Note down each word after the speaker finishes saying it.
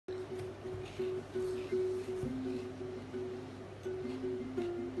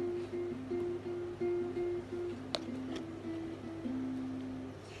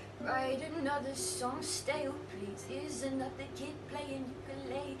write another song stale, please. Here's another kid playing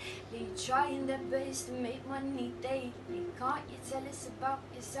ukulele, trying their best to make money daily. Can't you tell us about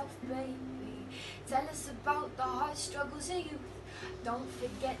yourself, baby? Tell us about the hard struggles of youth. Don't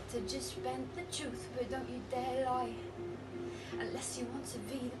forget to just spend the truth, but don't you dare lie, unless you want to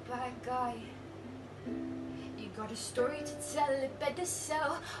be the bad guy. You got a story to tell, it better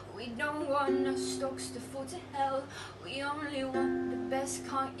sell. We don't want our stocks to fall to hell. We only want the best,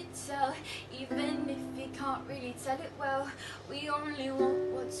 can't you tell? Even if you can't really tell it well. We only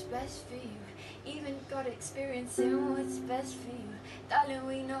want what's best for you. Even got experience in what's best for you. Darling,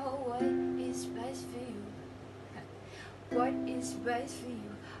 we know what is best for you. What is best for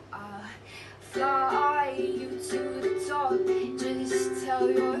you? Fly you to the top. Just tell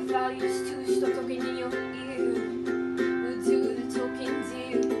your values to stop talking in your ear. We'll do the talking to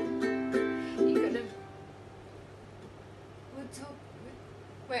you. You gotta. We'll talk.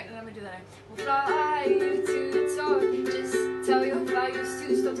 Wait, let me do that. We'll fly you to the top. Just tell your values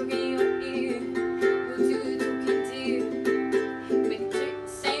to stop talking in your ear. We'll do the talking to you. Make the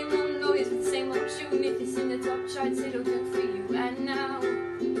same old noise with the same old tune. If it's in the top charts, it'll do for you. And now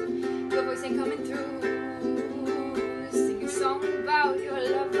your voice ain't coming through. Sing a song about your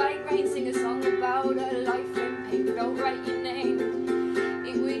love like rain. Sing a song about a life in pain. But don't write your name.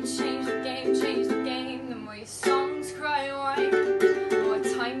 It would change the game, change the game. The more your songs cry and whine, the more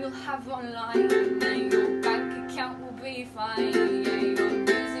time you'll have online. And your bank account will be fine. Yeah, your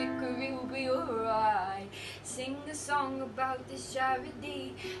music career will be alright. Sing a song about this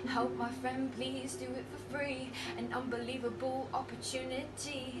charity. Help my friend, please do it for free. An unbelievable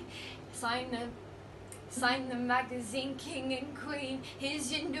opportunity. Sign the magazine, king and queen.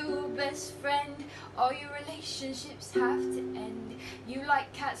 Here's your new best friend. All your relationships have to end. You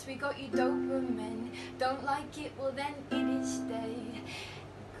like cats, we got you Doberman. Don't like it, well then it is dead.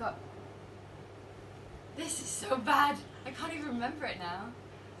 This is so bad. I can't even remember it now.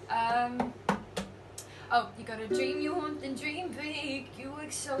 Oh, you got a dream you want, then dream big. You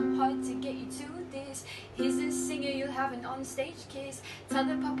work so hard to get you to this. Here's a singer, you'll have an onstage kiss. Tell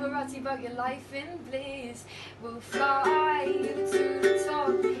the paparazzi about your life in bliss. We'll fly you to the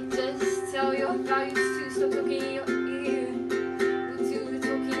top. Just tell your values to stop talking in your ear. We'll do the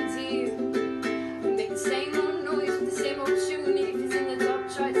talking to you. Make the same old noise with the same old tune. If it's in the top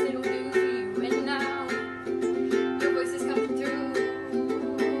charts, it'll do for you. And now your voice is coming through.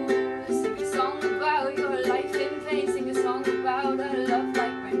 Sing a song about your life in pain. Sing a song about a love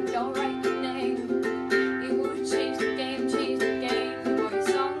like rain. Don't write your name. It will change the game, change the game. The more your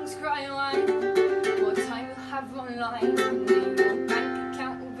songs cry and whine, the more time you'll have online. And then your bank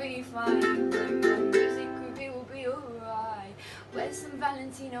account will be fine. And your music career will be alright. Wear some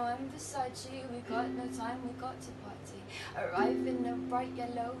Valentino and Versace. We got no time, we got to party. Arrive in a bright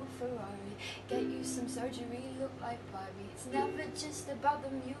yellow Ferrari. Get you some surgery, look like Barbie. It's never just about the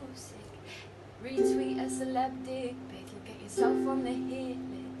music. Retweet a celeb dick pic. You get yourself on the hit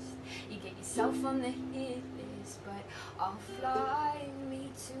list. You get yourself on the hit list. But I'll fly me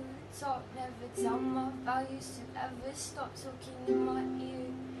to the top. Never tell my values to ever stop talking in my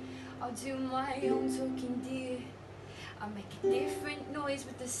ear. I'll do my own talking, dear. I'll make a different noise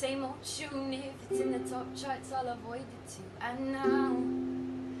with the same old tune. If it's in the top charts, I'll avoid it too. And now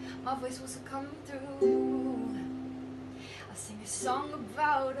my voice will come through. I'll sing a song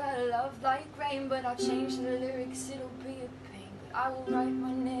about a love like rain, but I'll change the lyrics, it'll be a pain. But I will write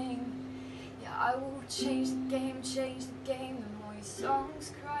my name. Yeah, I will change the game, change the game. The more your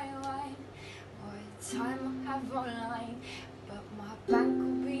songs cry and whine, the more time I'll have online. But my bank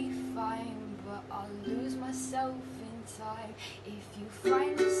will be fine, but I'll lose myself in time. If you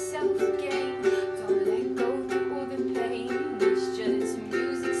find yourself again,